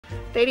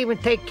They'd even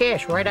take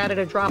cash right out of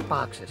the drop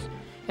boxes.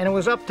 And it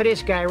was up to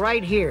this guy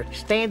right here,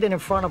 standing in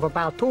front of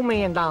about $2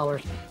 million,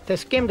 to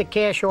skim the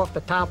cash off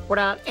the top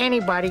without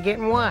anybody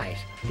getting wise,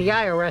 the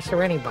IRS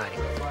or anybody.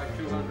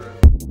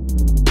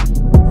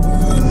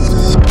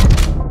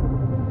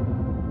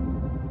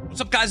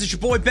 What's up, guys? It's your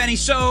boy Benny.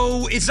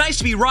 So it's nice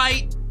to be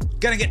right.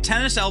 Gonna get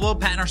tennis elbow,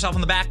 patting ourselves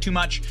on the back too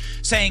much,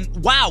 saying,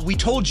 wow, we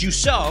told you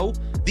so.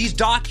 These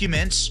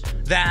documents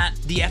that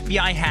the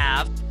FBI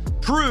have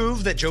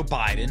prove that Joe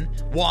Biden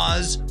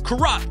was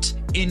corrupt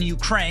in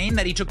Ukraine,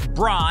 that he took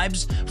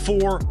bribes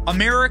for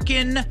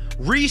American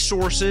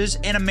resources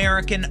and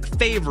American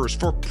favors,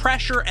 for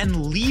pressure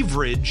and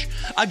leverage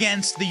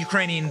against the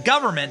Ukrainian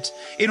government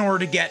in order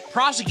to get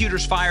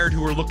prosecutors fired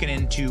who were looking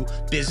into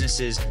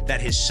businesses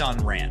that his son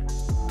ran.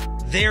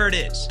 There it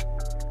is.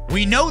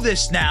 We know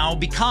this now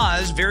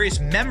because various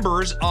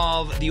members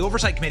of the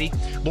Oversight Committee,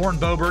 Lauren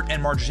Boebert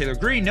and Marjorie Taylor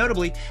Greene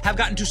notably, have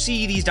gotten to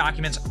see these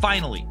documents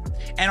finally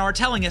and are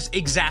telling us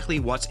exactly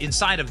what's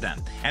inside of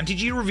them.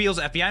 MTG reveals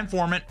FBI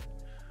informant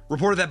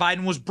reported that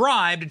Biden was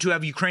bribed to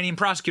have a Ukrainian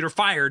prosecutor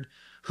fired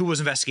who was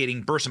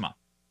investigating Burisma.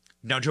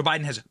 Now, Joe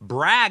Biden has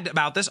bragged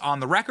about this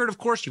on the record, of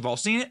course. You've all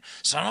seen it.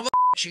 Son of a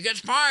bitch, he gets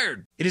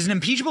fired. It is an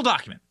impeachable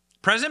document.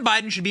 President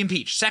Biden should be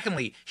impeached.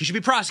 Secondly, he should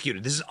be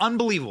prosecuted. This is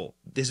unbelievable.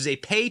 This is a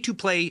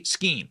pay-to-play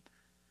scheme.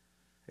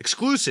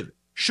 Exclusive.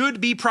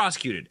 Should be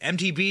prosecuted.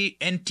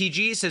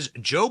 MTG says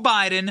Joe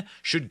Biden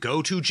should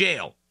go to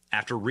jail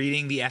after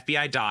reading the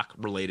FBI doc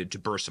related to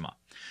Burisma.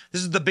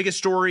 This is the biggest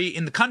story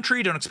in the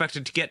country. Don't expect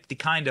it to get the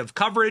kind of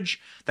coverage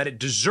that it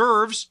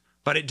deserves,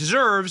 but it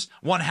deserves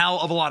one hell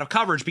of a lot of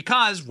coverage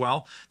because,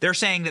 well, they're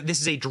saying that this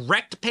is a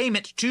direct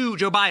payment to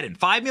Joe Biden.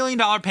 $5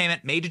 million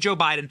payment made to Joe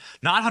Biden,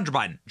 not Hunter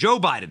Biden. Joe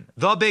Biden,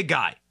 the big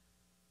guy.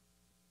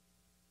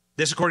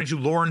 This according to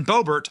Lauren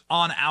Boebert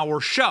on our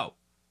show,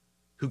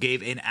 who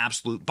gave an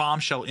absolute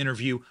bombshell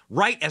interview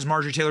right as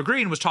Marjorie Taylor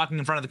Greene was talking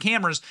in front of the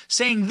cameras,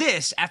 saying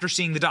this after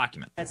seeing the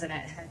document. The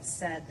president had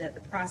said that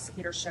the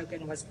prosecutor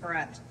Shokin was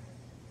corrupt.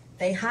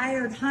 They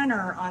hired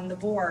Hunter on the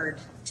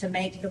board to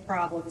make the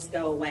problems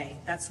go away.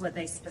 That's what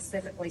they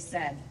specifically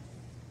said.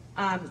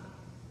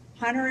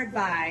 Hunter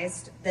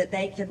advised that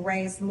they could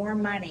raise more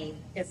money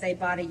if they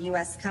bought a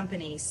U.S.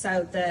 company.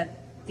 So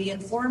the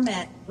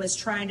informant was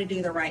trying to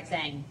do the right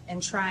thing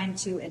and trying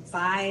to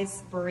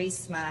advise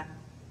Burisma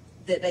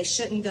that they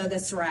shouldn't go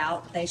this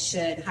route. They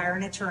should hire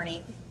an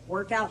attorney,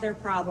 work out their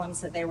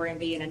problems that they were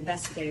being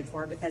investigated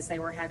for because they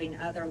were having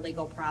other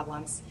legal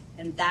problems.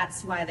 And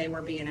that's why they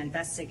were being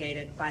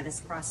investigated by this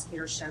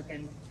prosecutor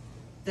Shokin.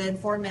 The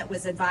informant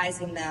was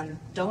advising them,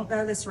 don't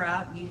go this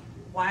route.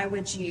 Why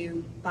would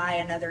you buy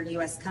another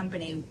U.S.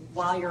 company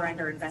while you're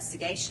under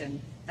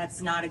investigation?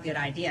 That's not a good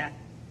idea.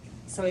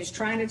 So he's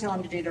trying to tell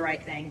them to do the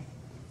right thing.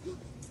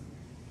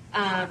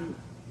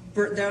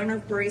 The owner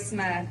of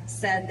Burisma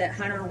said that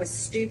Hunter was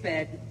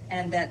stupid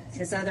and that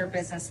his other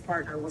business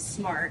partner was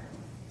smart.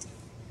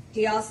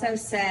 He also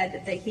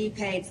said that he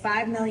paid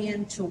 $5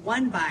 million to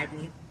one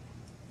Biden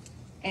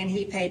and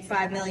he paid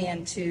 $5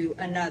 million to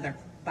another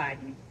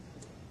Biden.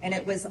 And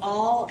it was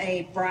all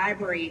a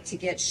bribery to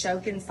get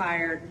Shokin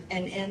fired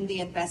and end the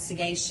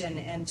investigation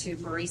into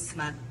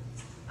Burisma.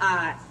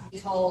 He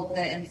told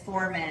the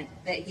informant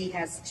that he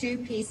has two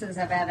pieces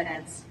of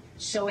evidence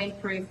showing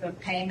proof of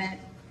payment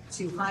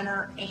to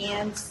Hunter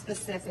and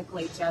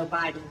specifically Joe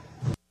Biden.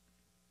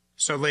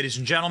 So, ladies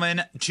and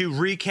gentlemen, to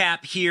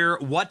recap here,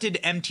 what did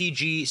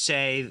MTG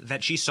say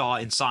that she saw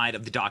inside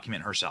of the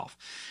document herself?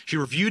 She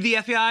reviewed the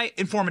FBI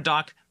informant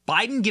doc.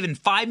 Biden given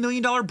 $5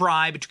 million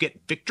bribe to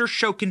get Viktor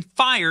Shokin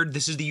fired.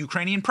 This is the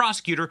Ukrainian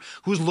prosecutor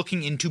who is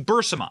looking into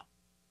Burisma.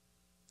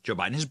 Joe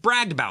Biden has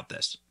bragged about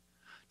this.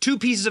 Two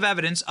pieces of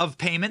evidence of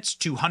payments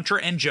to Hunter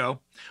and Joe.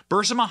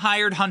 Burisma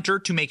hired Hunter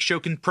to make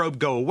Shokin probe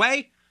go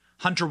away.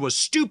 Hunter was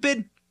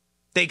stupid.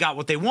 They got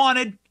what they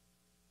wanted.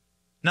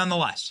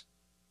 Nonetheless,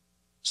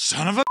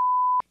 son of a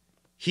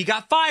he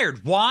got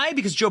fired. Why?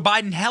 Because Joe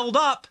Biden held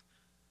up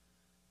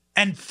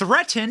and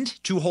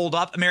threatened to hold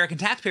up American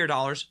taxpayer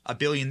dollars, $1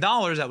 billion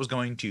that was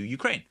going to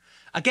Ukraine.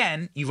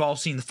 Again, you've all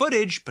seen the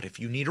footage, but if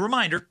you need a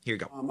reminder, here you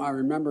go. I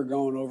remember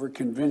going over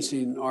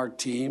convincing our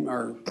team,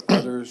 or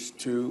others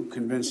too,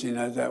 convincing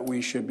us that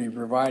we should be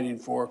providing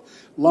for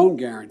loan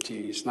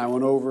guarantees. And I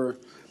went over,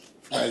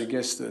 for, I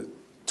guess, the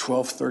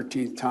 12th,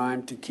 13th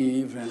time to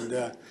Kyiv,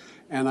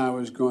 and I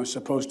was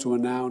supposed to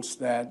announce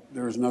that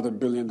there was another $1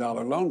 billion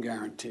loan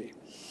guarantee.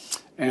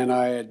 And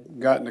I had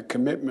gotten a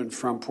commitment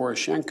from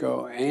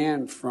Poroshenko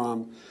and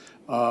from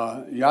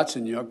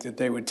Yatsenyuk that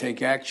they would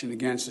take action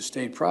against the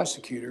state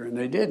prosecutor, and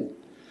they didn't.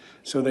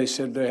 So they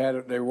said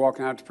they were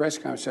walking out to the press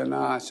conference. I said, no,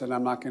 I said,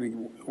 I'm not going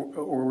to,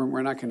 or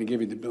we're not going to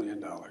give you the $1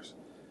 billion.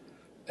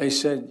 They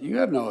said, you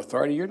have no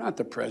authority. You're not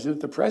the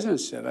president. The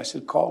president said. I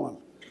said, call him.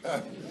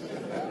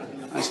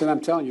 I said, I'm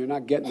telling you, you're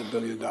not getting the $1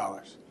 billion.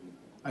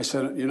 I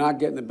said, you're not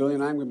getting the $1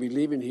 billion. I'm going to be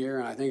leaving here.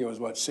 And I think it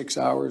was, 6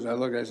 hours? I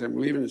looked, I said, I'm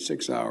leaving in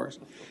 6 hours.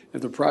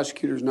 If the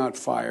prosecutor's not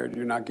fired,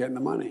 you're not getting the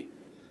money.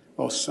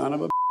 Well, son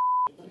of a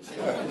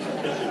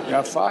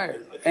got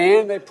fired.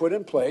 And they put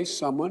in place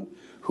someone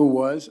who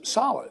was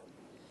solid.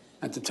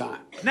 at the time.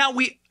 Now,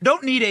 we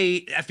don't need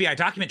a FBI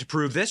document to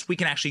prove this. We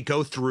can actually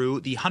go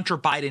through the Hunter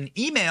Biden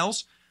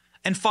emails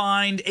and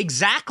find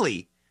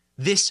exactly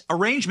this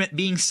arrangement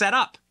being set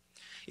up.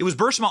 It was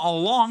Burisma all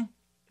along.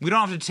 We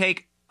don't have to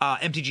take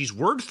MTG's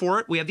word for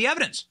it. We have the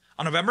evidence.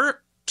 On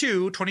November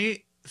 2,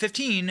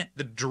 2015,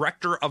 the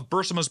director of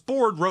Burisma's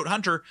board wrote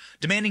Hunter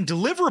demanding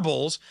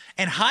deliverables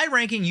and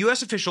high-ranking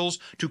U.S. officials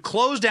to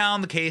close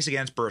down the case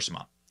against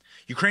Burisma.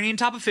 Ukrainian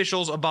top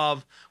officials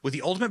above with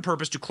the ultimate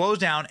purpose to close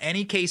down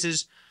any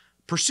cases,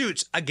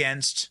 pursuits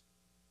against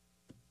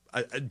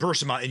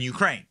Burisma in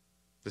Ukraine.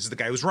 This is the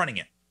guy who's running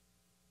it.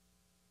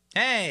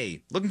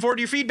 Hey, looking forward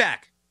to your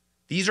feedback.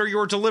 These are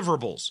your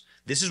deliverables.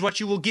 This is what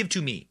you will give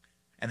to me.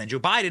 And then Joe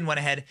Biden went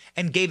ahead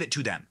and gave it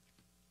to them.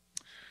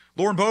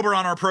 Lauren Boebert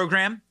on our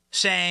program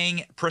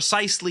saying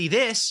precisely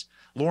this.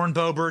 Lauren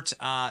Boebert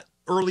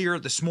earlier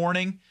this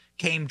morning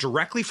came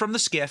directly from the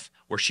SCIF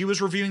where she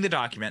was reviewing the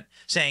document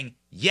saying,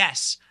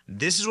 yes,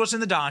 this is what's in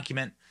the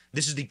document.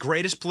 This is the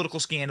greatest political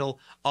scandal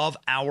of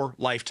our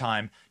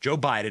lifetime. Joe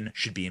Biden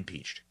should be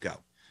impeached. Go.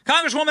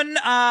 Congresswoman,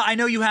 I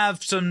know you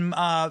have some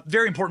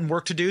very important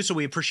work to do, so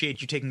we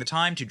appreciate you taking the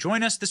time to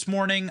join us this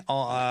morning,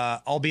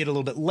 albeit a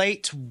little bit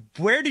late.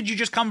 Where did you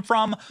just come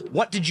from?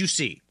 What did you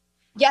see?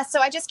 Yes, so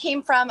I just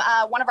came from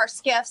one of our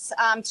SCIFs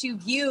to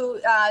view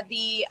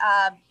the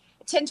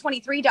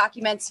 1023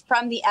 documents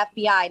from the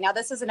FBI. Now,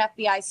 this is an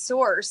FBI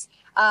source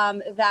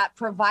that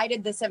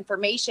provided this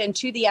information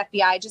to the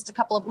FBI. Just a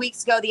couple of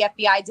weeks ago, the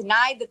FBI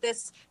denied that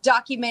this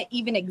document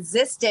even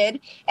existed,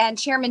 and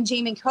Chairman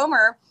Jamie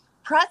Comer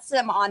pressed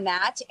them on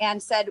that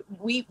and said,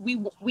 we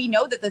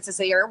know that this is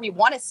here. We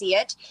want to see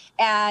it.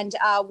 And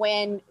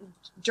when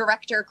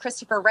Director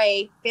Christopher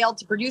Wray failed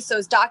to produce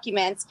those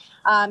documents,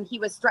 he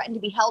was threatened to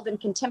be held in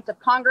contempt of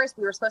Congress.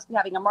 We were supposed to be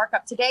having a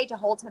markup today to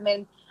hold him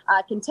in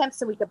contempt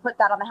so we could put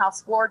that on the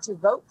House floor to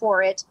vote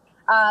for it.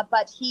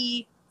 But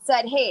he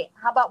said, hey,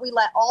 how about we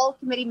let all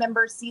committee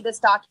members see this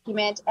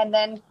document? And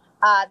then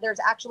there's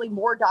actually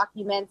more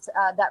documents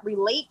that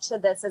relate to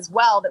this as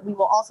well that we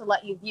will also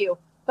let you view.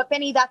 But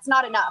Benny, that's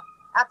not enough.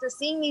 After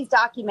seeing these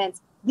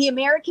documents, the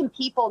American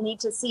people need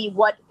to see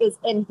what is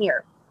in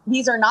here.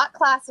 These are not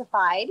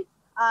classified,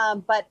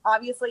 but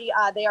obviously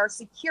they are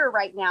secure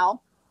right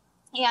now.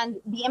 And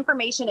the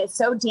information is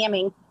so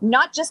damning,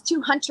 not just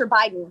to Hunter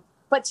Biden,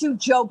 but to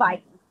Joe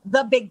Biden,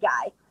 the big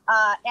guy.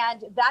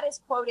 And that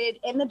is quoted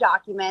in the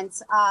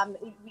documents.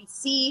 We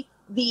see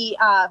the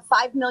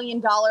 $5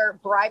 million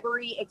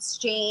bribery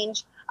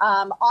exchange.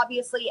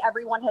 Obviously,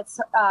 everyone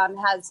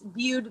has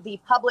viewed the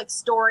public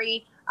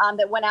story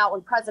that went out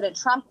when President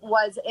Trump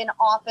was in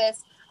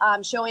office,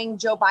 showing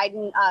Joe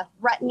Biden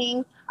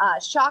threatening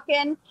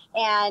Shokin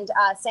and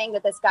saying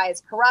that this guy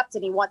is corrupt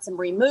and he wants him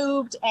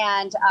removed,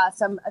 and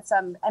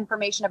some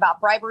information about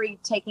bribery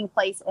taking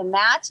place in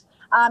that.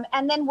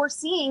 And then we're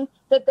seeing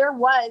that there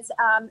was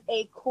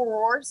a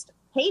coerced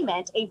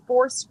payment, a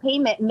forced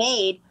payment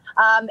made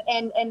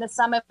in the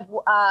sum of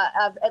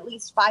at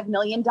least $5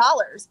 million.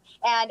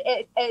 And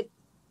it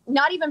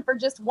not even for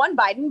just one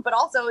Biden, but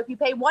also if you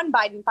pay one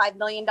Biden $5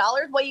 million,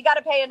 well, you got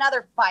to pay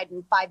another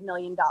Biden $5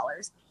 million.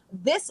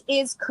 This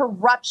is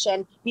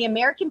corruption. The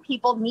American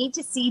people need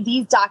to see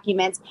these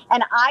documents,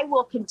 and I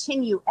will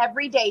continue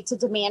every day to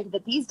demand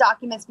that these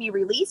documents be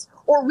released,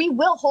 or we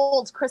will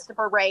hold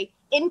Christopher Wray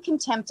in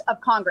contempt of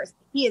Congress.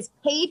 He is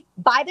paid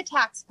by the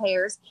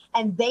taxpayers,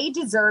 and they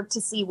deserve to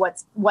see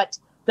what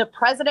the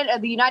president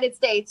of the United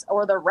States,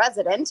 or the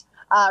resident,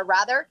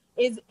 rather,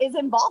 is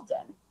involved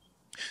in.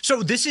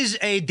 So this is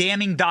a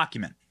damning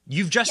document.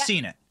 You've just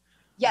seen it.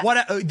 Yes.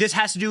 What this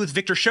has to do with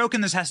Victor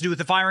Shokin? This has to do with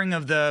the firing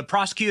of the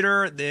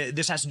prosecutor.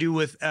 This has to do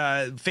with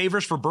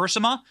favors for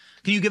Burisma.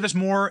 Can you give us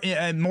more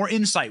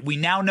insight? We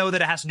now know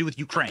that it has to do with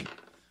Ukraine.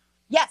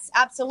 Yes,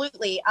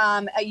 absolutely.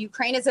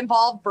 Ukraine is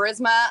involved,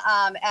 Burisma,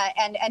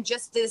 and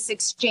just this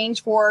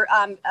exchange for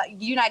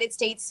United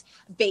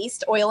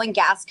States-based oil and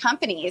gas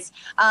companies.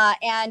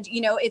 And,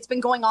 you know, it's been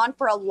going on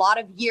for a lot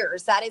of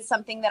years. That is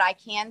something that I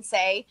can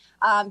say,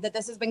 that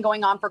this has been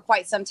going on for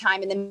quite some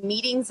time. And the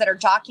meetings that are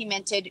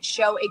documented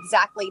show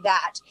exactly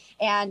that,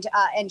 and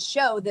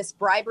show this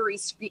bribery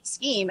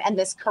scheme and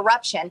this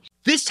corruption.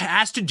 This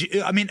has to do,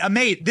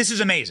 this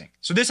is amazing.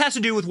 So this has to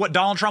do with what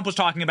Donald Trump was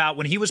talking about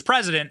when he was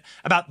president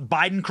about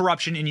Biden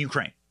corruption in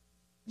Ukraine.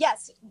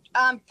 Yes.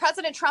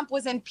 President Trump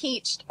was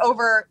impeached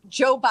over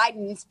Joe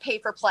Biden's pay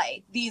for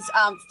play, these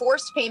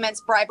forced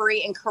payments,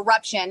 bribery, and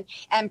corruption.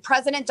 And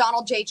President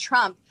Donald J.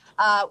 Trump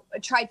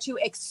tried to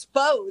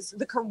expose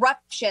the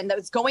corruption that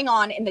was going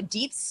on in the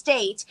deep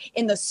state,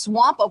 in the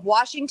swamp of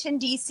Washington,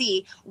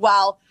 D.C.,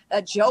 while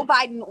Joe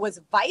Biden was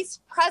vice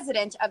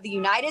president of the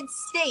United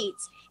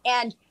States.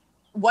 And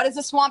what does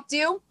the swamp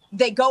do?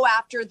 They go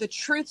after the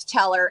truth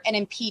teller and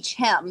impeach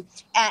him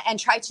and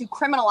try to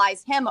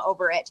criminalize him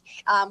over it,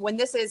 when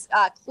this is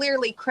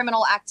clearly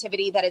criminal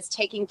activity that is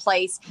taking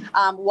place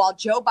while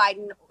Joe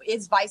Biden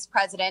is vice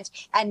president.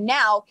 And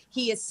now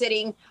he is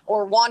sitting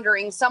or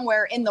wandering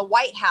somewhere in the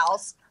White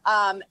House,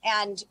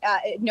 and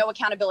no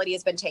accountability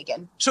has been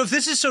taken. So if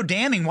this is so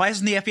damning, why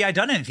hasn't the FBI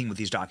done anything with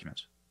these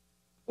documents?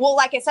 Well,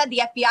 like I said,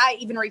 the FBI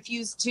even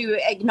refused to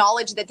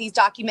acknowledge that these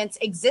documents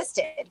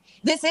existed.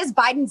 This is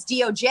Biden's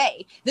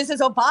DOJ. This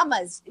is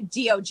Obama's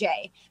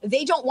DOJ.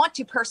 They don't want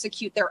to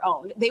persecute their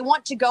own. They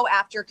want to go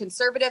after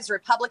conservatives,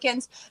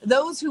 Republicans,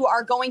 those who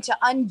are going to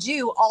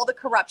undo all the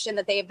corruption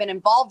that they have been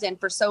involved in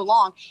for so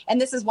long. And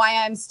this is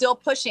why I'm still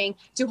pushing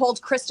to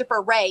hold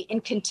Christopher Wray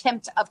in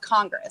contempt of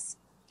Congress.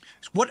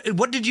 What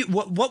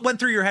went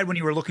through your head when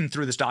you were looking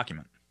through this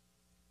document?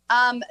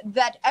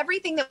 That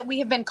everything that we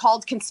have been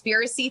called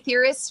conspiracy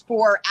theorists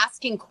for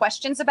asking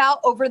questions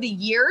about over the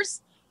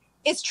years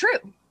is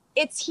true.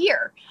 It's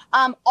here.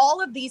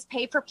 All of these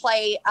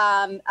pay-for-play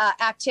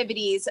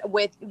activities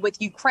with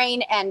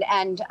Ukraine and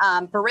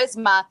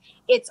Burisma,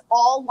 it's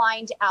all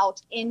lined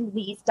out in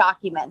these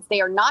documents. They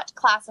are not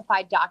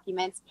classified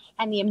documents,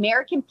 and the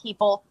American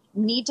people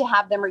need to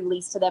have them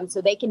released to them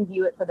so they can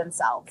view it for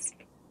themselves.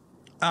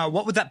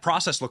 What would that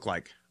process look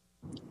like?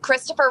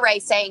 Christopher Wray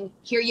saying,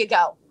 here you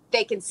go.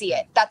 They can see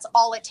it. That's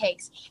all it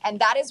takes. And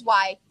that is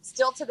why,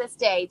 still to this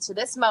day, to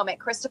this moment,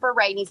 Christopher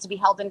Wray needs to be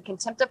held in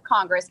contempt of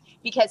Congress,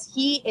 because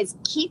he is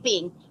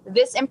keeping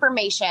this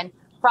information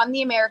from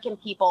the American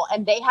people,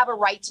 and they have a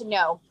right to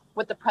know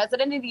what the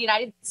president of the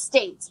United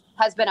States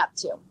has been up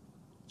to.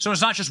 So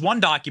it's not just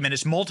one document,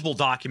 it's multiple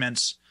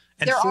documents.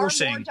 There are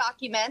more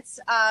documents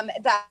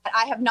that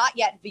I have not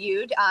yet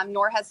viewed,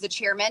 nor has the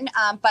chairman,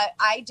 but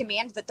I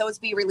demand that those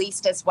be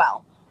released as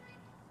well.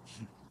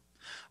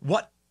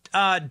 What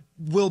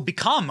will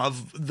become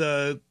of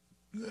the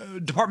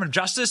Department of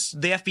Justice,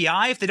 the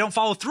FBI, if they don't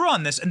follow through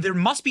on this? And there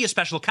must be a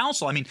special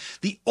counsel. I mean,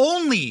 the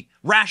only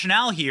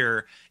rationale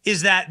here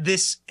is that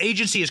this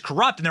agency is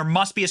corrupt, and there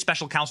must be a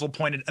special counsel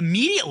appointed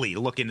immediately to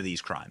look into these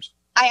crimes.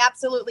 I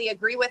absolutely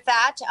agree with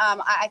that.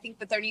 I think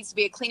that there needs to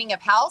be a cleaning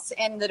of house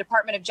in the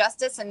Department of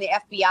Justice and the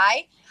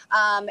FBI.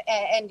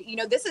 And, you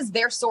know, this is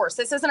their source.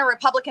 This isn't a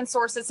Republican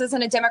source. This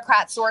isn't a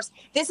Democrat source.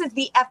 This is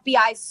the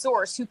FBI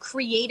source who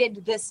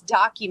created this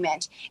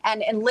document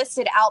and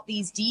listed out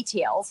these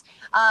details.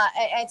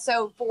 And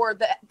so for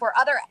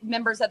other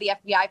members of the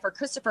FBI, for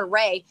Christopher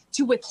Wray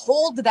to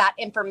withhold that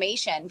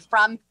information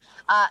from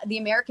the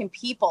American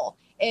people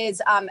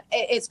is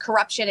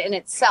corruption in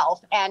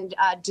itself, and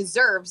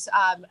deserves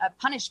a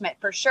punishment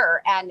for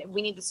sure. And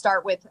we need to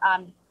start with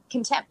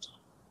contempt.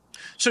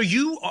 So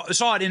you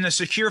saw it in a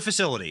secure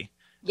facility.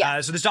 Yeah.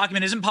 So this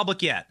document isn't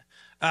public yet,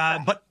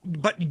 but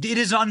it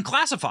is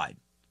unclassified.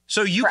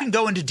 So you can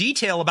go into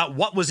detail about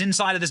what was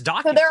inside of this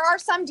document. So there are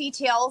some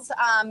details,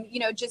 you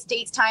know, just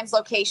dates, times,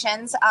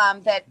 locations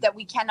that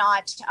we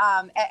cannot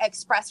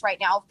express right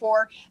now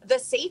for the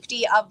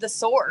safety of the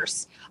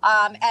source.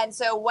 And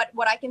so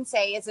what I can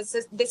say is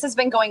this has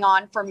been going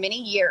on for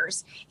many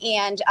years.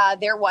 And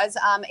there was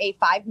a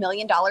 $5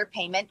 million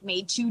payment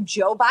made to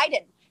Joe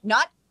Biden,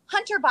 not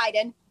Hunter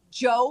Biden,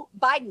 Joe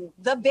Biden,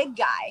 the big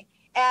guy.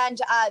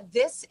 And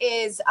this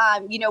is,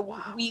 you know,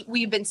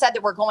 we've been said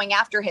that we're going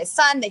after his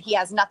son, that he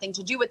has nothing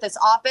to do with this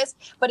office.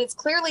 But it's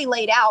clearly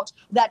laid out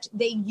that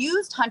they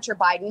used Hunter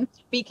Biden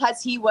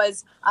because he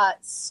was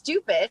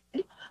stupid,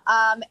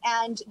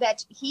 and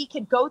that he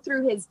could go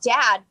through his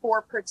dad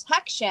for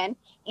protection,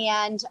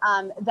 and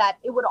that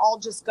it would all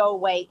just go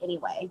away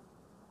anyway.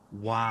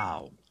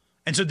 Wow.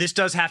 And so this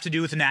does have to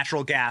do with the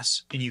natural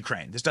gas in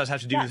Ukraine. This does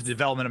have to do with the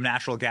development of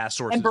natural gas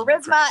sources. And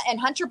Burisma and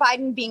Hunter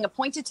Biden being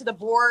appointed to the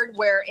board,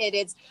 where it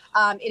is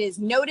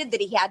noted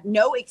that he had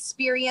no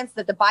experience,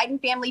 that the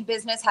Biden family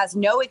business has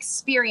no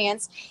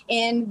experience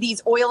in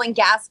these oil and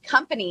gas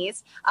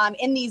companies,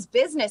 in these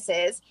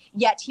businesses,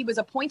 yet he was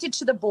appointed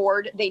to the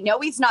board. They know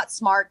he's not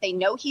smart. They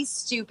know he's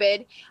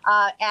stupid.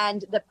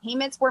 And the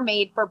payments were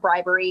made for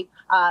bribery.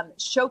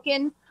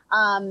 Shokin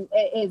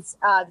is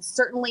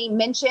certainly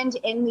mentioned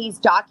in these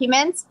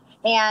documents,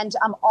 and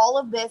all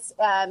of this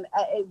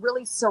it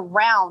really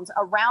surrounds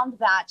around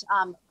that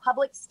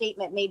public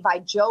statement made by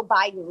Joe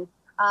Biden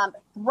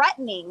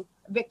threatening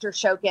Victor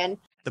Shokin.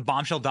 The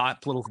bombshell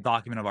political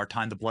document of our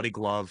time, the bloody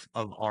glove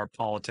of our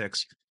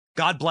politics.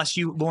 God bless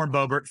you, Lauren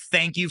Boebert.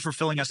 Thank you for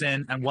filling us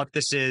in on what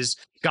this is.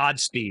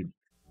 Godspeed.